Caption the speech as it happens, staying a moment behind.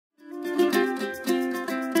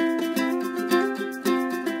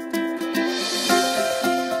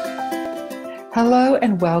Hello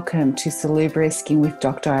and welcome to Salubrious Skin with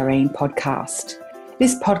Dr. Irene podcast.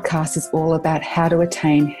 This podcast is all about how to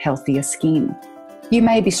attain healthier skin. You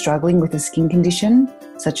may be struggling with a skin condition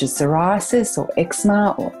such as psoriasis or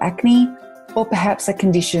eczema or acne, or perhaps a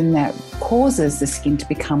condition that causes the skin to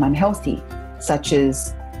become unhealthy, such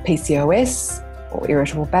as PCOS or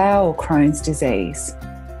irritable bowel or Crohn's disease.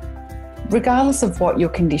 Regardless of what your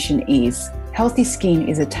condition is, healthy skin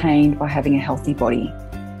is attained by having a healthy body.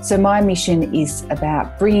 So my mission is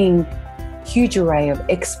about bringing a huge array of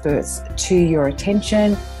experts to your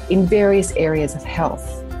attention in various areas of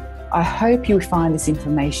health. I hope you find this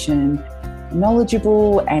information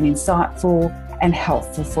knowledgeable and insightful and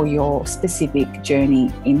helpful for your specific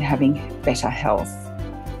journey in having better health.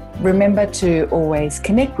 Remember to always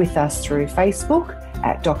connect with us through Facebook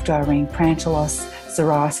at Dr. Irene Prantelos,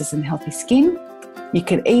 Psoriasis and Healthy Skin. You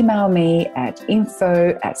can email me at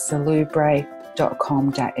info@salubre.com.au.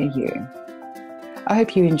 I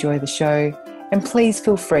hope you enjoy the show, and please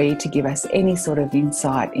feel free to give us any sort of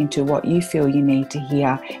insight into what you feel you need to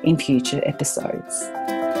hear in future episodes.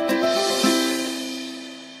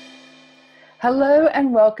 Hello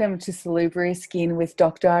and welcome to Salubrious Skin with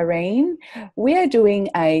Dr. Irene. We are doing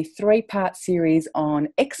a 3-part series on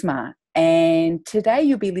eczema, and today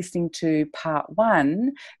you'll be listening to part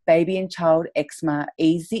 1, Baby and Child Eczema,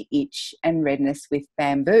 Ease the Itch and Redness with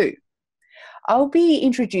Bamboo. I'll be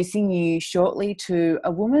introducing you shortly to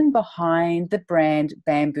a woman behind the brand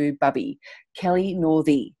Bamboo Bubby, Kelly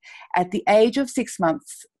Northey. At the age of 6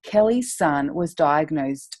 months, Kelly's son was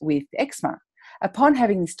diagnosed with eczema. Upon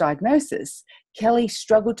having this diagnosis, Kelly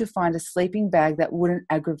struggled to find a sleeping bag that wouldn't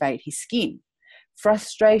aggravate his skin.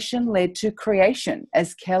 Frustration led to creation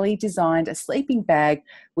as Kelly designed a sleeping bag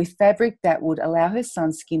with fabric that would allow her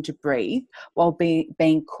son's skin to breathe while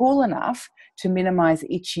being cool enough to minimise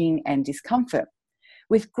itching and discomfort.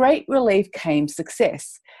 With great relief came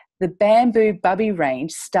success. The Bamboo Bubby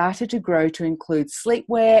range started to grow to include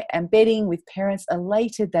sleepwear and bedding, with parents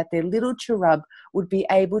elated that their little cherub would be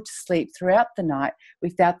able to sleep throughout the night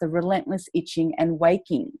without the relentless itching and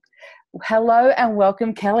waking. Hello and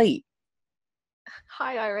welcome, Kelly.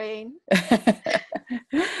 Hi, Irene.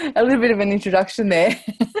 A little bit of an introduction there.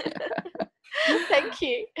 Thank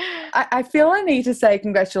you. I feel I need to say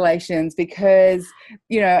congratulations because,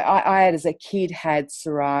 I as a kid had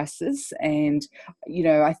psoriasis, and,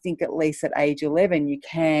 I think at least at age 11 you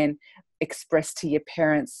can express to your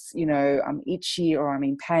parents, I'm itchy or I'm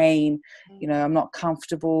in pain, I'm not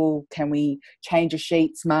comfortable, can we change the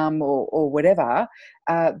sheets, mum, or whatever.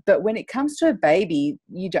 But when it comes to a baby,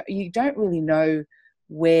 you don't really know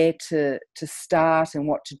where to start and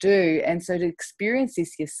what to do. And so to experience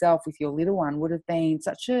this yourself with your little one would have been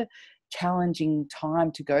such a challenging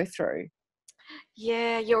time to go through.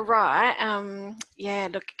 Yeah, you're right.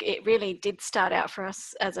 Look, it really did start out for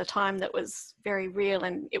us as a time that was very real,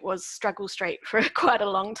 and it was struggle street for quite a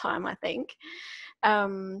long time, I think.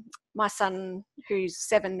 My son, who's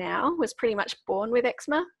 7 now, was pretty much born with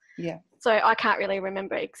eczema. Yeah. So I can't really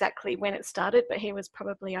remember exactly when it started, but he was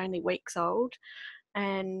probably only weeks old.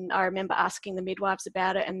 And I remember asking the midwives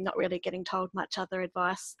about it and not really getting told much other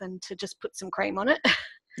advice than to just put some cream on it.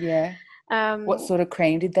 Yeah. What sort of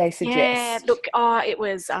cream did they suggest? Yeah, look, it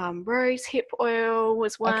was rose hip oil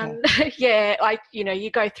was one. Okay. Yeah, you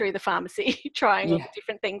go through the pharmacy trying all the Yeah.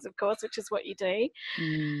 different things, of course, which is what you do.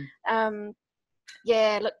 Mm.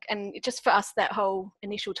 Yeah, look, and just for us, that whole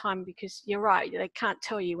initial time, because you're right, they can't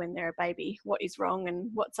tell you when they're a baby what is wrong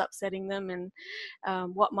and what's upsetting them, and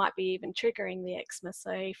what might be even triggering the eczema.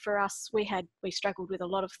 So for us, we struggled with a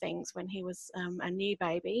lot of things when he was a new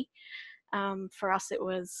baby. For us, it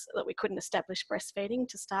was that we couldn't establish breastfeeding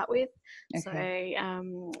to start with. Okay.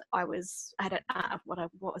 So I had what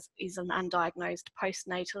is an undiagnosed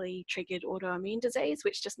postnatally triggered autoimmune disease,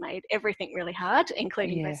 which just made everything really hard,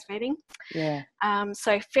 including breastfeeding. Yeah.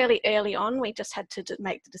 So fairly early on, we just had to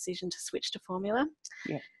make the decision to switch to formula.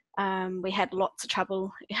 Yeah. We had lots of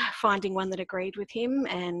trouble finding one that agreed with him,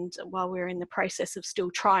 and while we were in the process of still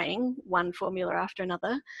trying one formula after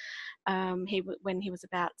another, when he was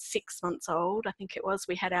about 6 months old, I think it was,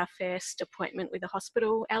 we had our first appointment with a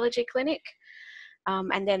hospital allergy clinic,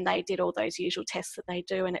 and then they did all those usual tests that they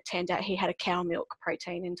do, and it turned out he had a cow milk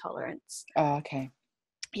protein intolerance. Oh, okay.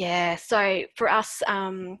 Yeah, so for us,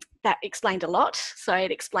 that explained a lot. So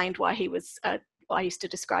it explained why he was I used to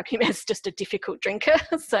describe him as just a difficult drinker.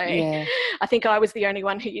 So Yeah. I think I was the only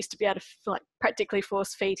one who used to be able to like practically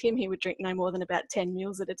force feed him. He would drink no more than about 10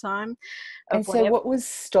 meals at a time of And so whatever. what was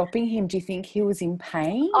stopping him? Do you think he was in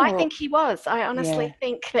pain I or? think he was. I Yeah. honestly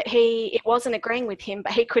think that it wasn't agreeing with him,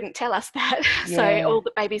 but he couldn't tell us that. So Yeah. all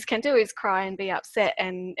that babies can do is cry and be upset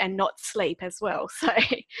and not sleep as well. So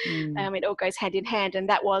Mm, it all goes hand in hand. And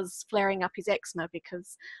that was flaring up his eczema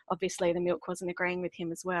because obviously the milk wasn't agreeing with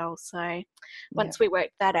him as well. So yeah. once we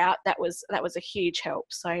worked that out, that was a huge help.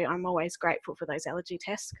 So I'm always grateful for those allergy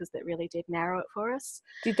tests because that really did narrow it for us.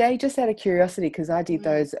 Did they, just out of curiosity, because I did Mm.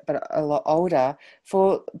 those, but a lot older,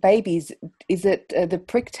 for babies, is it the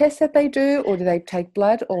prick test that they do, or do they take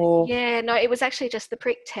blood, or? Yeah, no, it was actually just the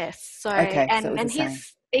prick test. So, Okay, so it was the and same.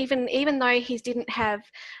 his even though he didn't have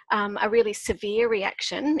a really severe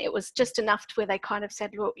reaction, it was just enough to where they kind of said,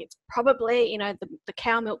 look, it's probably, the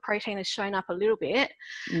cow milk protein has shown up a little bit.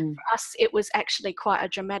 Mm, For us, it was actually quite a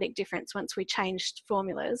dramatic difference once we changed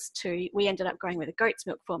formulas we ended up going with a goat's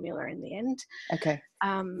milk formula in the end. okay.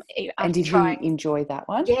 And After did he trying. enjoy that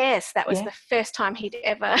one? Yes, that was Yeah. the first time he'd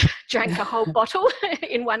ever drank a whole bottle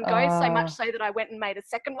in one go, so much Oh, so that I went and made a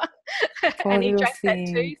second one poor and he little drank that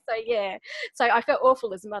too. thing. So yeah, so I felt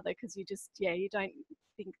awful as a mother because you don't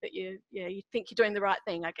think that you think you're doing the right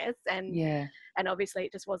thing, I guess, Yeah. and obviously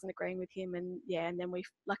it just wasn't agreeing with him, and then we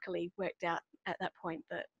luckily worked out at that point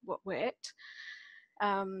that what worked.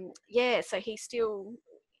 So he still,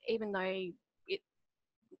 even though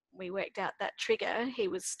we worked out that trigger, he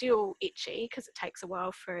was still itchy because it takes a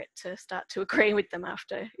while for it to start to agree with them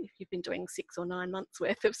after if you've been doing 6 or 9 months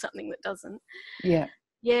worth of something that doesn't. Yeah.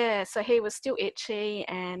 Yeah, so he was still itchy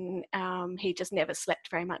and he just never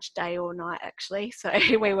slept very much day or night actually. So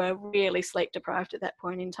we were really sleep deprived at that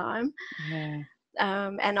point in time. Yeah.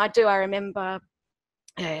 And I remember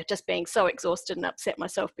just being so exhausted and upset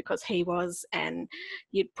myself because he was, and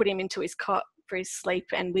you'd put him into his cot for his sleep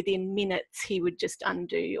and within minutes he would just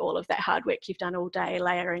undo all of that hard work you've done all day,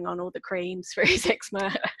 layering on all the creams for his eczema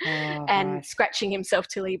Oh, and right. scratching himself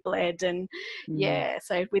till he bled, and Mm. yeah,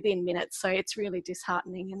 so within minutes. So it's really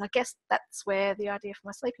disheartening, and I guess that's where the idea for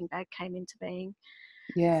my sleeping bag came into being.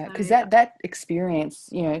 Yeah, So because that experience,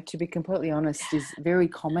 to be completely honest, is very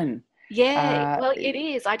common. yeah, Uh, well, it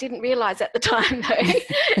is. I didn't realize at the time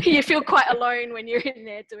though. You feel quite alone when you're in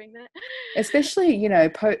there doing that. Especially,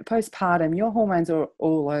 postpartum, your hormones are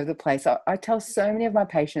all over the place. I tell so many of my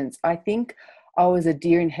patients, I think I was a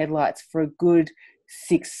deer in headlights for a good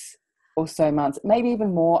 6 or so months, maybe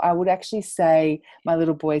even more. I would actually say my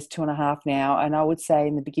little boy's 2.5 now, and I would say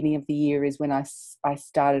in the beginning of the year is when I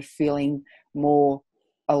started feeling more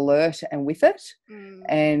alert and with it.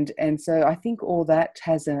 Mm. And so I think all that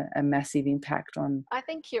has a massive impact on. I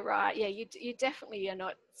think you're right. Yeah, you definitely are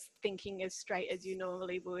not thinking as straight as you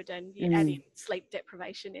normally would, and you add in Mm, sleep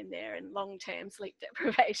deprivation in there and long-term sleep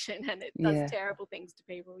deprivation, and it does yeah. terrible things to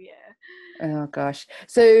people. Yeah. Oh gosh.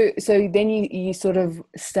 So then you sort of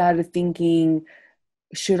started thinking,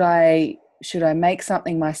 should I make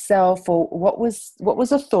something myself, or what was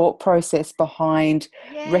the thought process behind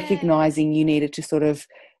Yeah. recognizing you needed to sort of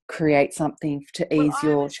create something to Well, ease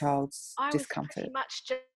your child's I was discomfort? pretty much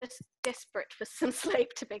just desperate for some sleep,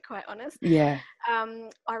 to be quite honest. Yeah.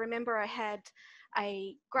 I remember I had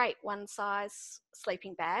a great one size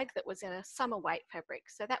sleeping bag that was in a summer weight fabric.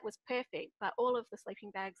 So that was perfect. But all of the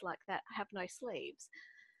sleeping bags like that have no sleeves.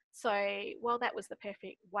 So while that was the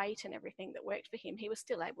perfect weight and everything that worked for him, he was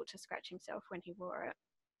still able to scratch himself when he wore it.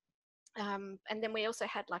 And then we also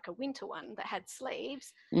had like a winter one that had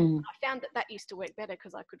sleeves. Mm, I found that used to work better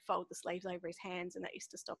because I could fold the sleeves over his hands, and that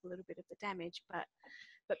used to stop a little bit of the damage. But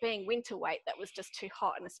being winter weight, that was just too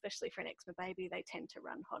hot, and especially for an eczema baby, they tend to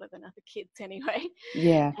run hotter than other kids anyway,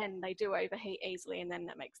 yeah. and they do overheat easily, and then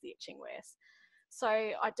that makes the itching worse. So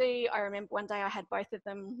I remember one day I had both of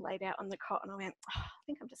them laid out on the cot, and I went, oh, I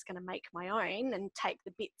think I'm just going to make my own and take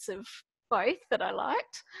the bits of both that I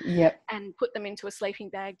liked Yep. and put them into a sleeping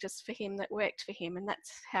bag just for him that worked for him, and that's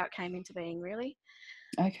how it came into being, really.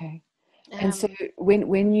 Okay. And so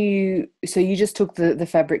Um, you just took the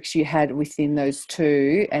fabrics you had within those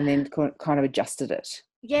two and then kind of adjusted it.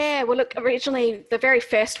 Yeah, well, look, originally the very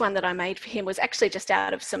first one that I made for him was actually just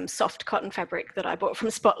out of some soft cotton fabric that I bought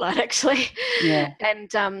from Spotlight, actually, Yeah.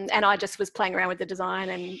 and I just was playing around with the design,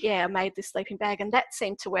 and yeah, I made this sleeping bag, and that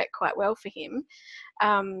seemed to work quite well for him.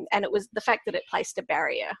 And it was the fact that it placed a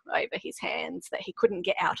barrier over his hands that he couldn't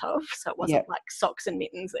get out of, so it wasn't Yep. like socks and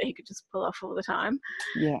mittens that he could just pull off all the time.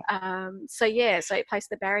 Yeah. So yeah, so it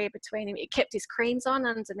placed the barrier between him. It kept his creams on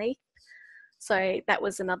underneath. So that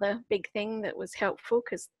was another big thing that was helpful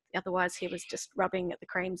because otherwise he was just rubbing at the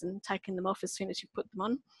creams and taking them off as soon as you put them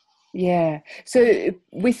on. Yeah. So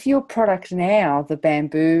with your product now, the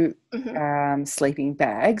bamboo Hmm. sleeping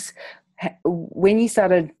bags, when you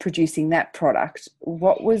started producing that product,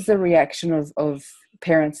 what was the reaction of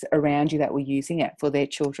parents around you that were using it for their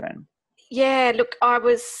children? Yeah, look, I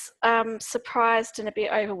was surprised and a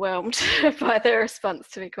bit overwhelmed by the response,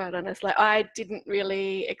 to be quite honest. Like, I didn't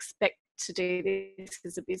really expect to do this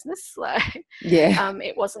as a business. Like, Yeah.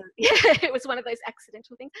 it wasn't, yeah, it was one of those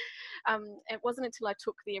accidental things. It wasn't until I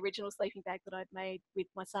took the original sleeping bag that I'd made with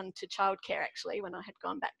my son to childcare, actually, when I had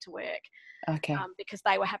gone back to work. Okay. Because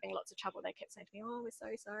they were having lots of trouble. They kept saying to me, "Oh, we're so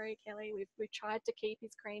sorry, Kelly. We've tried to keep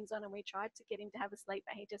his creams on, and we tried to get him to have a sleep,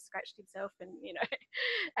 but he just scratched himself, and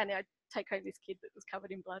and I take home this kid that was covered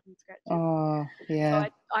in blood and scratches." Oh, So yeah.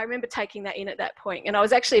 I remember taking that in at that point, and I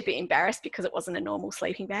was actually a bit embarrassed because it wasn't a normal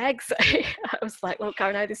sleeping bag. So I was like, "Look,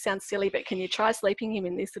 I know this sounds silly, but can you try sleeping him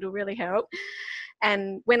in this? It'll really help."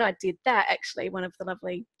 And when I did that, actually, one of the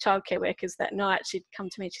lovely childcare workers that night, she'd come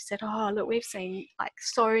to me and she said, "Oh, look, we've seen like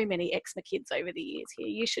so many eczema kids over the years here.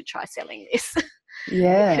 You should try selling this."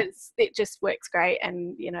 Yeah. Because it just works great,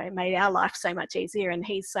 and made our life so much easier, and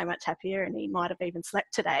he's so much happier, and he might have even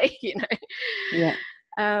slept today. Yeah.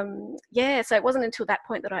 Yeah, so it wasn't until that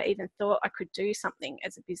point that I even thought I could do something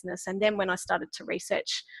as a business. And then when I started to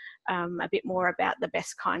research a bit more about the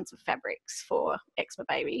best kinds of fabrics for eczema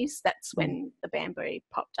babies, that's Mm. when the bamboo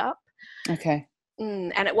popped up. Okay.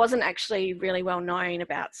 And it wasn't actually really well known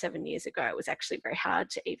about 7 years ago. It was actually very hard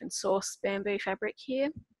to even source bamboo fabric here.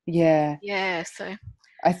 Yeah. Yeah, so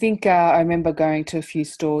I think I remember going to a few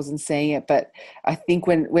stores and seeing it, but I think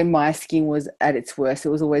when my skin was at its worst, it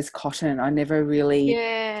was always cotton. I never really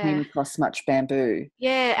came yeah. across much bamboo.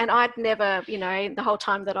 Yeah, and I'd never, the whole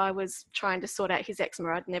time that I was trying to sort out his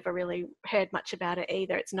eczema, I'd never really heard much about it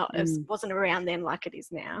either. It's not as Mm. wasn't around then like it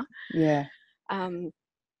is now. Yeah. Um,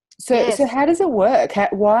 So yes, how does it work?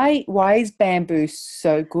 Why is bamboo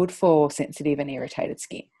so good for sensitive and irritated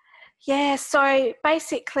skin? yeah. So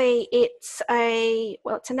basically, it's a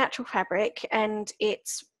natural fabric, and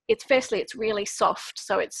it's firstly it's really soft.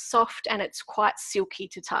 So it's soft and it's quite silky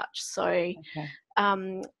to touch. So Okay.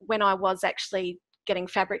 when I was actually getting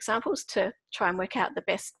fabric samples to try and work out the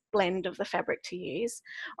best blend of the fabric to use,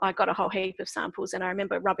 I got a whole heap of samples, and I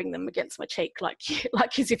remember rubbing them against my cheek like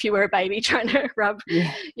as if you were a baby trying to rub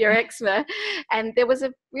Yeah. your eczema. And there was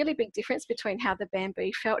a really big difference between how the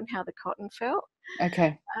bamboo felt and how the cotton felt.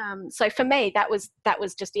 Okay. So for me, that was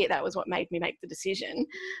just it. That was what made me make the decision.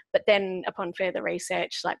 But then, upon further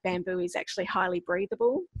research, like bamboo is actually highly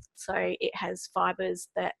breathable, so it has fibres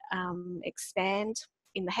that expand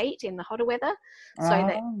in the heat, in the hotter weather, so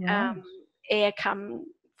that Oh, um, right. air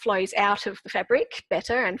flows out of the fabric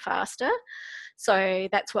better and faster. So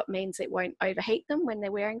that's what means it won't overheat them when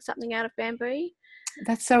they're wearing something out of bamboo.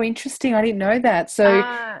 That's so interesting. I didn't know that. So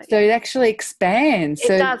Yeah. it actually expands. It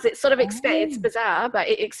So does. It sort of expands. It's oh, bizarre, but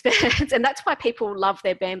it expands, and that's why people love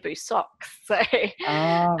their bamboo socks. So,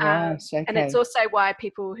 ah, right. and it's Okay. also why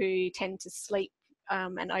people who tend to sleep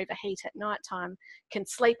and overheat at night time can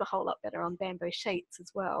sleep a whole lot better on bamboo sheets as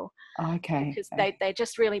well, Okay. because they're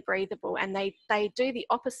just really breathable, and they do the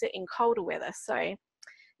opposite in colder weather. So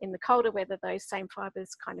in the colder weather, those same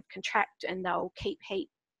fibres kind of contract and they'll keep heat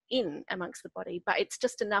in amongst the body, but it's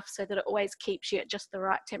just enough so that it always keeps you at just the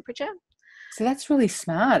right temperature. So that's really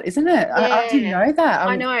smart, isn't it? I didn't Yeah, know that.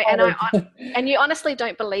 I I'm know, kind of and you honestly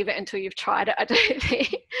don't believe it until you've tried it, I don't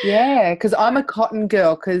think. yeah, because So I'm a cotton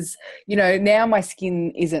girl. Because now my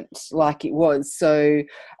skin isn't like it was, so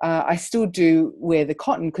I still do wear the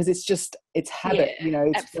cotton because it's habit. yeah,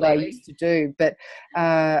 It's what I absolutely. used to do. But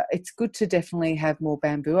it's good to definitely have more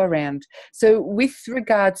bamboo around. So with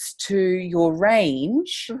regards to your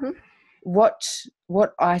range, Hmm. what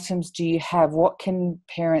what items do you have? What can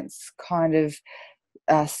parents kind of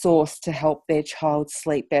source to help their child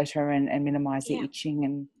sleep better and minimize the Yeah, itching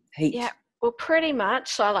and yeah. heat? Well, pretty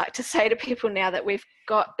much I like to say to people now that we've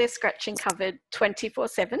got their scratching covered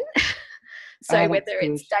 24/7. So Oh, that's whether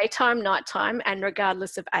good. it's daytime, nighttime, and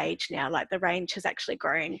regardless of age now, like the range has actually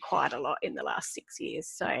grown quite a lot in the last 6 years.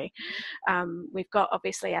 So we've got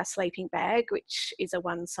obviously our sleeping bag, which is a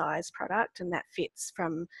one size product, and that fits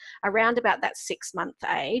from around about that 6 month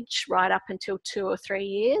age right up until 2 or 3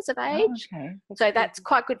 years of Oh, age. okay. That's So good. that's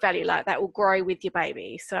quite good value. Like that will grow with your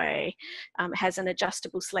baby. So it has an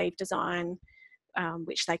adjustable sleeve design,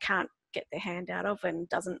 which they can't get their hand out of, and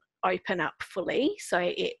doesn't open up fully. So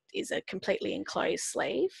it is a completely enclosed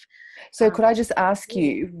sleeve. So could I just ask Yeah.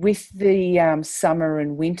 you, with the summer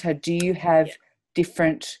and winter, do you Yeah. have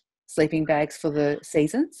different sleeping bags for the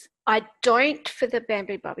seasons? I don't for the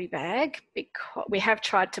Bamboo Bubby bag, because we have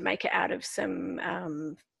tried to make it out of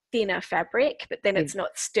some thinner fabric, but then Yeah. it's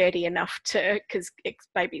not sturdy enough to, because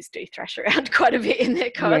babies do thrash around quite a bit in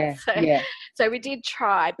their cots. So we did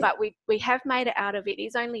try, but we have made it out of, it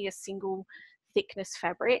is only a single thickness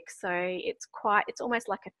fabric, so it's almost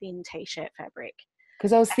like a thin t-shirt fabric.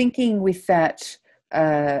 Because I was thinking with that,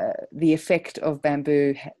 the effect of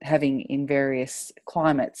bamboo having in various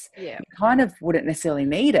climates, you kind of wouldn't necessarily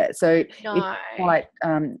need it. So No. it's quite,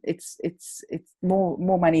 it's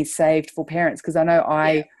more money saved for parents. Because I know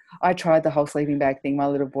I tried the whole sleeping bag thing. My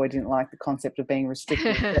little boy didn't like the concept of being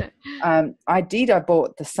restricted. But, I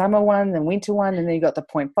bought the summer one, the winter one, and then you got the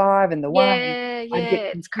 0.5 and the one.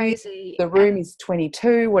 It's crazy. The room is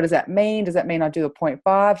 22. What does that mean? Does that mean I do a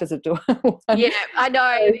 0.5? Does it do a 1? Yeah, I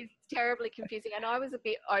know. It is terribly confusing. And I was a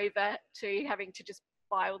bit over to having to just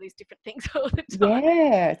buy all these different things all the time.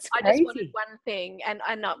 Yeah, it's crazy. I just wanted one thing. And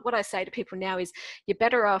what I say to people now is you're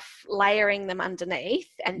better off layering them underneath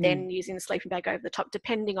and then using the sleeping bag over the top,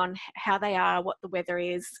 depending on how they are, what the weather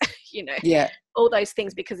is, all those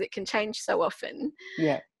things, because it can change so often.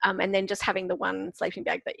 And then just having the one sleeping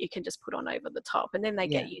bag that you can just put on over the top, and then they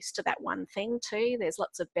get used to that one thing too. There's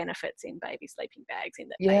lots of benefits in baby sleeping bags in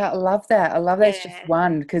that. I love that. I love that it's just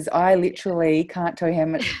one, because I literally can't tell you how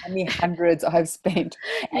many hundreds I've spent,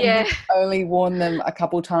 and he's only worn them a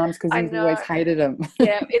couple of times because he's always hated them.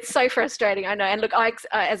 It's so frustrating. I know. And look, I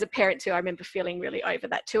as a parent too, I remember feeling really over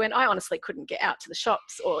that too, and I honestly couldn't get out to the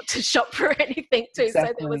shops or to shop for anything too. Exactly.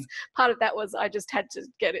 So there was part of that was I just had to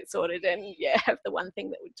get it sorted and have the one thing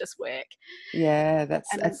that would just work.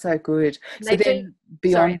 That's so good. So then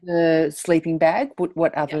beyond the sleeping bag,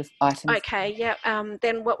 what other items?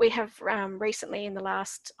 Then what we have recently in the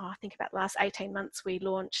last, I think about the last 18 months, we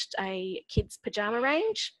launched a kids pajama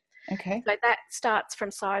range. Okay. So that starts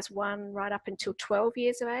from size 1 right up until 12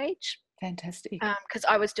 years of age. Fantastic. Because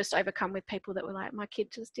I was just overcome with people that were like, my kid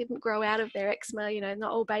just didn't grow out of their eczema.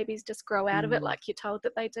 Not all babies just grow out of it like you're told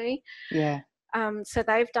that they do. So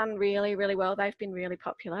they've done really, really well. They've been really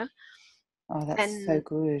popular. Oh, that's so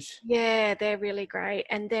good. Yeah, they're really great.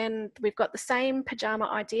 And then we've got the same pajama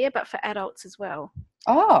idea, but for adults as well.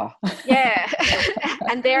 Oh. Yeah.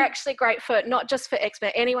 And they're actually great for, not just for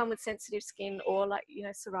eczema, anyone with sensitive skin or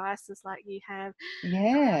psoriasis like you have.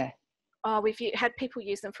 Yeah. We've had people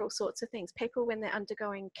use them for all sorts of things. People when they're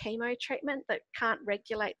undergoing chemo treatment that can't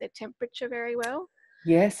regulate their temperature very well.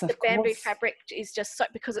 Yes, of course. The bamboo fabric is just so,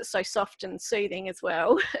 because it's so soft and soothing as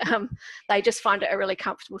well. They just find it a really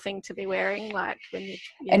comfortable thing to be wearing. Like when you,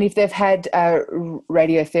 and if they've had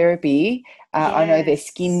radiotherapy, I know their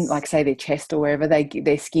skin, like say their chest or wherever,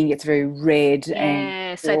 their skin gets very red.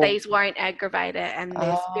 So these won't aggravate it, and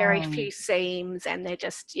there's very few seams, and they're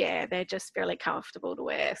just really comfortable to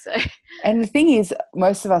wear. So. And the thing is,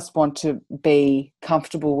 most of us want to be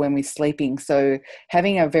comfortable when we're sleeping. So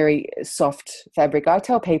having a very soft fabric, I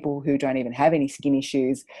tell people who don't even have any skin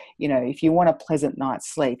issues, if you want a pleasant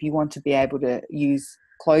night's sleep, you want to be able to use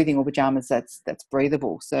clothing or pajamas that's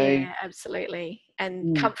breathable. So yeah, absolutely.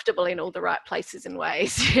 And comfortable in all the right places and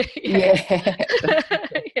ways.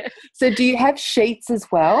 So do you have sheets as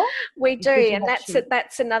well? We do, and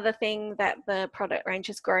that's another thing that the product range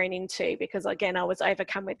has grown into, because again I was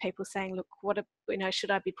overcome with people saying, look,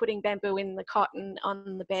 should I be putting bamboo in the cotton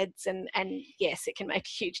on the beds, and yes, it can make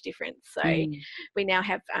a huge difference. So we now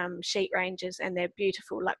have sheet ranges, and they're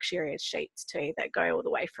beautiful luxurious sheets too that go all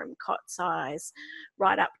the way from cot size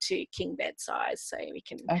right up to king bed size, so we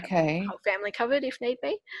can have the whole family covered if need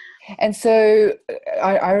be. And so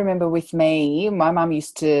I remember with me, my mum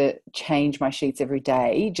used to change my sheets every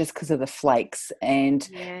day just because of the flakes and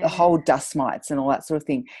the whole dust mites and all that sort of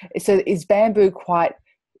thing. So is bamboo quite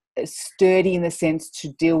sturdy in the sense to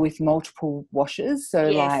deal with multiple washes? So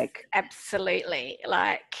yes, absolutely.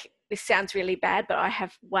 Like, this sounds really bad, but I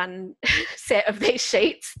have one set of these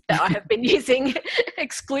sheets that I have been using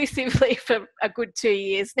exclusively for a good 2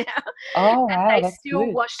 years now. Oh, wow. And they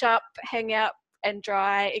still wash up, hang out and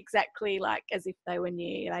dry exactly like as if they were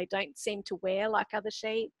new. They don't seem to wear like other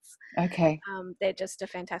sheets. Okay. They're just a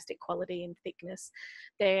fantastic quality and thickness.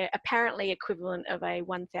 They're apparently equivalent of a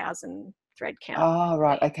 1,000 thread count. Oh,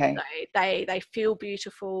 right. Okay. So they feel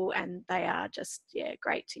beautiful, and they are just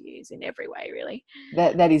great to use in every way, really.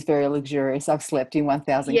 That is very luxurious. I've slept in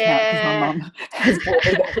 1,000 count because my mum has bought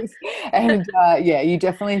me those. And you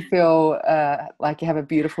definitely feel like you have a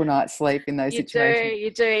beautiful night's sleep in those situations.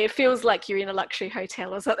 You do. It feels like you're in a luxury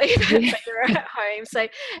hotel or something, but you're at home. So,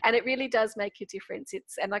 and it really does make a difference.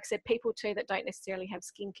 And like I said, people too that don't necessarily have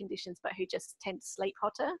skin conditions, but who just tend to sleep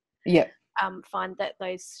hotter. Yeah. Find that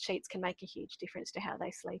those sheets can make a huge difference to how they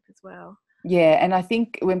sleep as well. Yeah, and I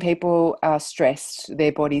think when people are stressed,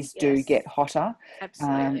 their bodies do Yes, get hotter.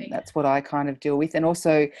 absolutely. That's what I kind of deal with. And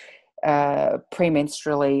also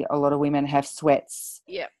premenstrually, a lot of women have sweats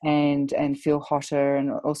Yep. and feel hotter,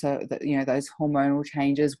 and also those hormonal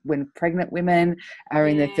changes. When pregnant women are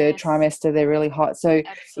in their third Yes, trimester, they're really hot. So it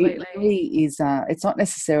absolutely. really is. It's not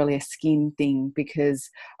necessarily a skin thing because,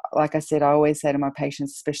 like I said, I always say to my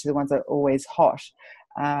patients, especially the ones that are always hot,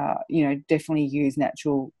 definitely use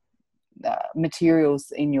natural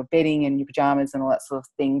materials in your bedding and your pajamas and all that sort of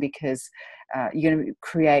thing, because you're going to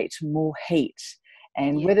create more heat.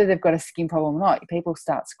 And Yeah. whether they've got a skin problem or not, people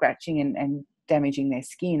start scratching and damaging their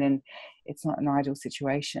skin, and it's not an ideal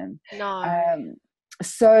situation. No.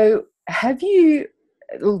 So have you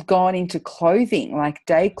gone into clothing, like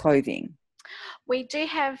day clothing? We do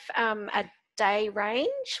have a day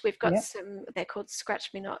range. We've got Yeah. some, they're called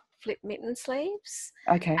Scratch Me Not Flip Mitten sleeves.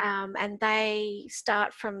 Okay. And they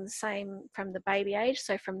start from from the baby age,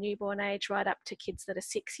 so from newborn age right up to kids that are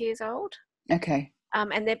 6 years old. Okay.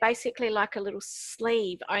 And they're basically like a little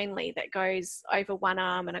sleeve only that goes over one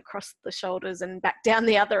arm and across the shoulders and back down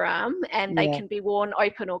the other arm. And they Yeah. can be worn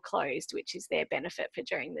open or closed, which is their benefit for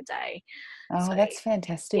during the day. So Oh, that's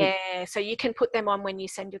fantastic. yeah, so you can put them on when you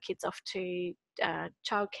send your kids off to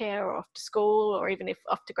childcare or off to school, or even if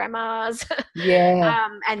off to grandma's, Yeah.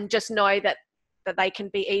 and just know that they can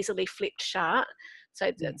be easily flipped shut, so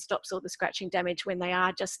Yeah. it stops all the scratching damage when they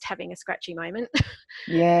are just having a scratchy moment.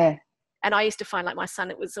 Yeah. And I used to find, like, my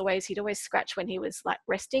son, he'd always scratch when he was like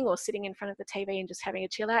resting or sitting in front of the TV and just having a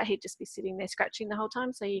chill out. He'd just be sitting there scratching the whole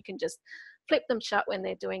time. So you can just flip them shut when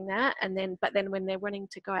they're doing that. But then when they're wanting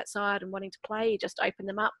to go outside and wanting to play, you just open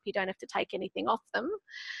them up. You don't have to take anything off them.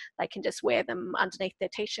 They can just wear them underneath their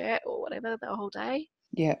t-shirt or whatever the whole day.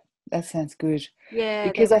 Yeah, that sounds good.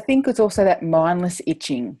 Yeah, Because I think it's also that mindless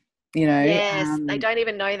itching, you know. yes, they don't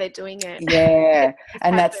even know they're doing it. Yeah, It just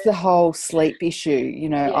and that's the happens. whole sleep issue.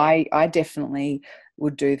 Yeah, I definitely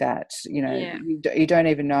would do that. yeah. You don't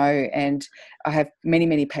even know. And I have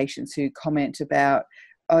many patients who comment about,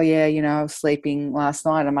 oh yeah, I was sleeping last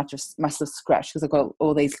night. I must have scratched because I've got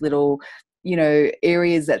all these little,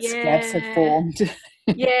 areas that scabs have Yeah. formed.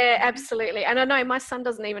 Yeah, absolutely. And I know my son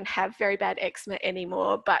doesn't even have very bad eczema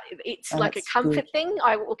anymore, but it's Oh, like a that's good. comfort thing.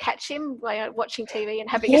 I will catch him by watching TV and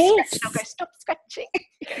having a scratch, and I'll go, Yes. stop scratching.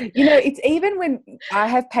 It's even when I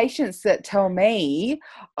have patients that tell me,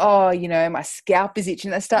 oh, my scalp is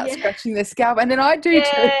itching, they start Yeah, scratching their scalp. And then I do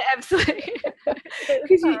too, yeah, absolutely. It's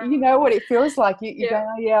because you horrible. know what it feels like. You Yeah, go,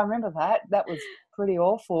 oh, yeah, I remember that. That was pretty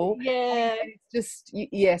awful. And yeah, it's just,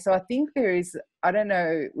 yeah. So I think there is, I don't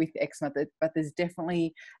know with eczema, but there's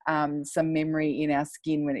definitely some memory in our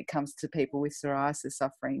skin when it comes to people with psoriasis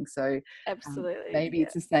suffering. So absolutely. maybe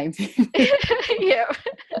it's the same thing. Yeah. Yeah.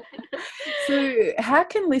 So how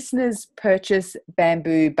can listeners purchase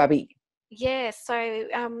Bamboo Bubby? Yeah, so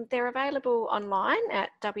they're available online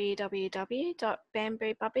at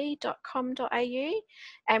www.bamboobubby.com.au,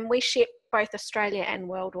 and we ship both Australia and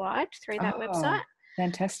worldwide through that website. Oh,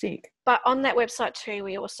 fantastic. But on that website too,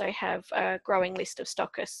 we also have a growing list of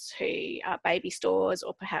stockists who are baby stores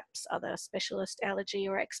or perhaps other specialist allergy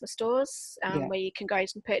or eczema stores, Yeah. where you can go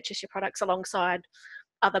and purchase your products alongside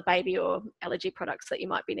other baby or allergy products that you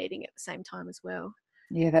might be needing at the same time as well.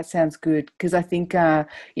 Yeah, that sounds good, because I think, a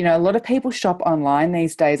lot of people shop online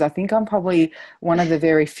these days. I think I'm probably one of the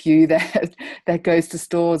very few that goes to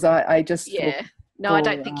stores. I just look Yeah. No, I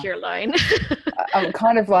don't for, think you're alone. I'm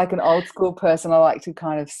kind of like an old school person. I like to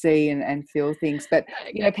kind of see and feel things. But,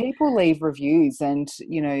 Okay. people leave reviews, and,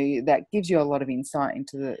 that gives you a lot of insight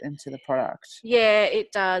into the product. Yeah,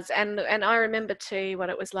 it does. And I remember too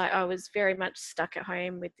what it was like. I was very much stuck at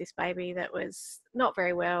home with this baby that was not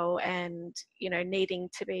very well, and, needing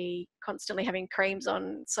to be constantly having creams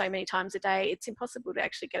on so many times a day. It's impossible to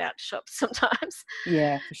actually get out to shops sometimes.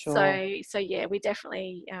 Yeah, for sure. So yeah, we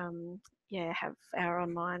definitely have our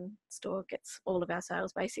online store gets all of our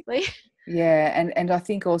sales basically. Yeah, and I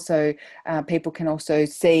think also people can also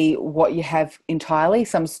see what you have entirely.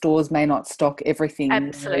 Some stores may not stock everything,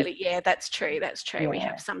 whereas, Absolutely. Yeah, that's true. That's true. We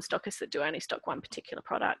have yeah, some stockists that do only stock one particular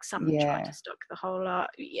product. Some try to yeah, stock the whole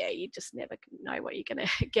lot. Yeah, you just never know what you're going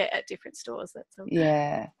to get at different stores. That's all.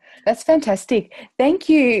 yeah. That's fantastic. Thank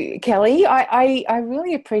you, Kelly. I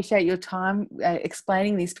really appreciate your time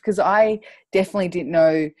explaining this, because I definitely didn't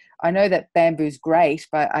know. I know that bamboo's great,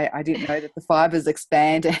 but I didn't know that the fibers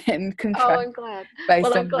expand and Oh, contract I'm glad. Well,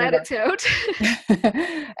 based I'm on glad weather. it's helped.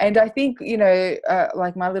 And I think,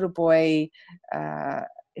 like my little boy, uh,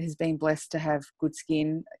 has been blessed to have good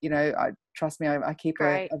skin. Trust me, I keep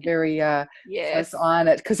a very yes. close eye on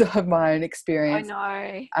it because of my own experience.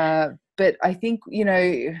 I know. But I think,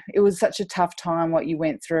 it was such a tough time what you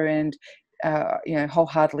went through, and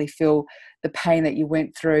wholeheartedly feel the pain that you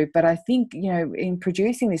went through. But I think, in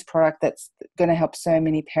producing this product that's going to help so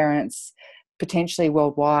many parents potentially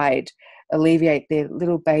worldwide alleviate their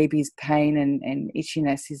little baby's pain and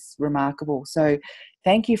itchiness is remarkable. So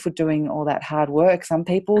thank you for doing all that hard work. Some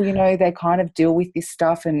people, they kind of deal with this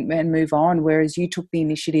stuff and move on, whereas you took the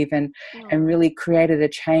initiative and really created a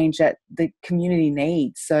change that the community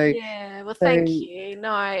needs. So yeah, well, thank you.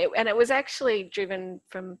 No, and it was actually driven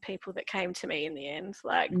from people that came to me in the end.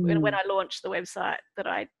 Like when I launched the website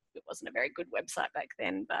it wasn't a very good website back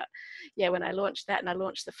then, but yeah, when I launched that and I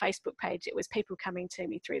launched the Facebook page, it was people coming to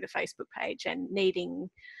me through the Facebook page and needing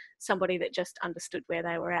somebody that just understood where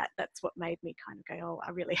they were at. That's what made me kind of go, oh,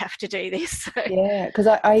 I really have to do this. So. Yeah, because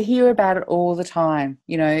I hear about it all the time.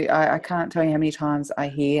 I can't tell you how many times I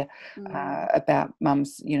hear about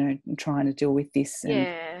mums, trying to deal with this.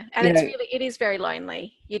 And, and it is very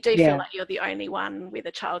lonely. You do feel like you're the only one with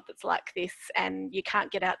a child that's like this, and you can't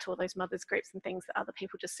get out to all those mothers groups and things that other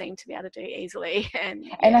people just seem to be able to do easily. And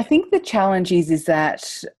I think the challenge is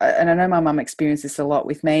that, and I know my mum experienced this a lot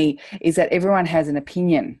with me, is that everyone has an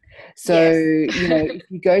opinion. So, if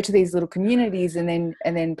you go to these little communities and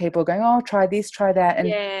then people are going, oh, try this, try that.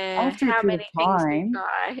 And after a period of time,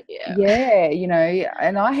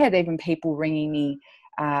 and I had even people ringing me,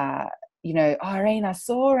 Irene, I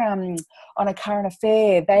saw on a current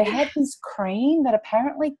affair, they had this cream that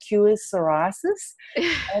apparently cures psoriasis.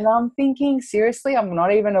 And I'm thinking, seriously, I'm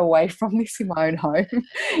not even away from this in my own home.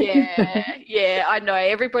 I know.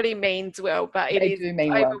 Everybody means well, but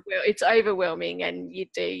it's overwhelming, and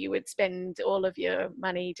you would spend all of your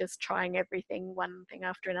money just trying everything, one thing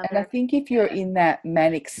after another. And I think if you're in that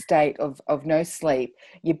manic state of no sleep,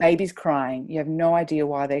 your baby's crying, you have no idea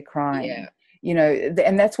why they're crying.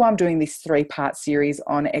 And that's why I'm doing this 3-part series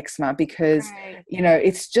on eczema, because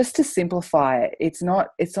it's just to simplify it. It's not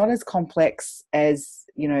as complex as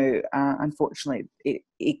unfortunately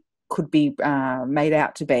it could be made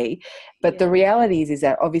out to be. But the reality is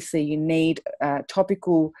that obviously you need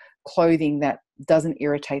topical clothing that doesn't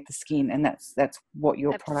irritate the skin, and that's what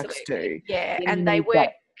your products do. And they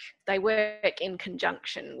work in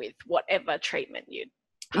conjunction with whatever treatment you're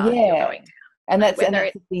going to. And that's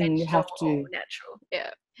the thing, you have to natural.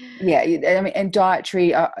 I mean, and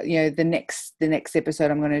dietary. The next episode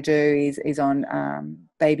I'm going to do is on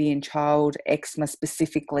baby and child eczema,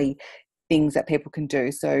 specifically things that people can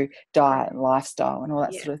do. So diet and lifestyle and all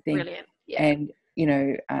that sort of thing. Brilliant. And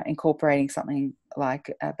incorporating something like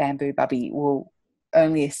Bamboo Bubby will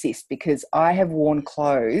only assist, because I have worn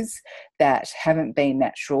clothes that haven't been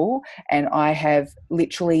natural, and I have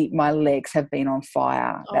literally, my legs have been on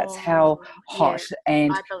fire. That's how hot.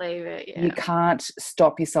 And I believe it. You can't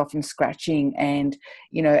stop yourself from scratching. And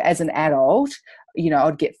as an adult,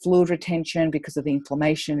 I'd get fluid retention because of the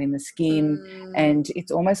inflammation in the skin, and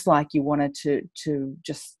it's almost like you wanted to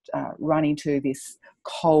just run into this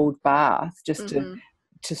cold bath just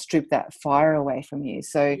to strip that fire away from you.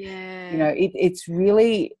 So it's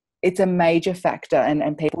a major factor,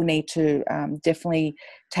 and people need to definitely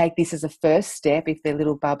take this as a first step if their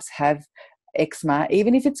little bubs have eczema,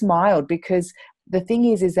 even if it's mild, because the thing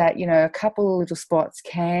is that a couple of little spots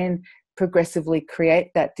can progressively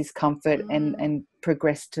create that discomfort and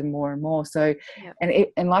progress to more and more. So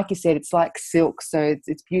and like you said, it's like silk, so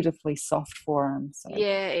it's beautifully soft for them. So.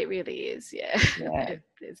 It really is.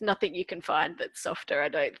 There's nothing you can find that's softer, I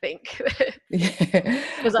don't think.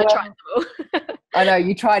 Because I tried them all. I know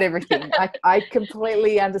you tried everything. I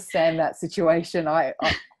completely understand that situation. I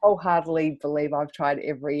wholeheartedly believe I've tried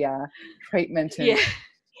every treatment and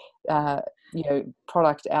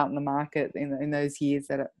product out in the market in those years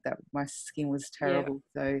that my skin was terrible.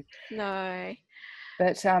 So no.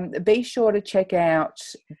 But be sure to check out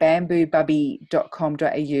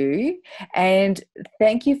bamboobubby.com.au, and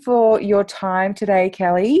thank you for your time today,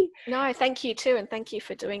 Kelly. No, thank you too, and thank you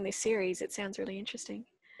for doing this series. It sounds really interesting.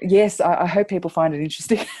 Yes, I hope people find it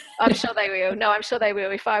interesting. I'm sure they will. No, I'm sure they will.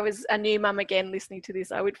 If I was a new mum again listening to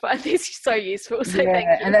this, I would find this so useful. So thank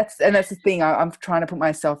you. And that's the thing. I'm trying to put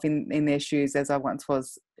myself in their shoes as I once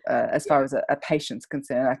was, as far as a patient's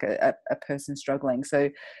concerned, like a person struggling. So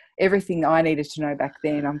everything I needed to know back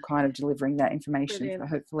then, I'm kind of delivering that information. Brilliant. So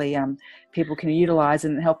hopefully people can utilise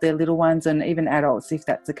and help their little ones, and even adults if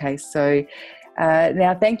that's the case. So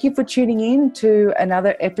now, thank you for tuning in to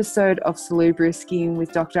another episode of Salubrious Skin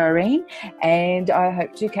with Dr. Irene, and I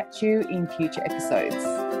hope to catch you in future episodes.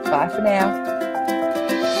 Bye for now.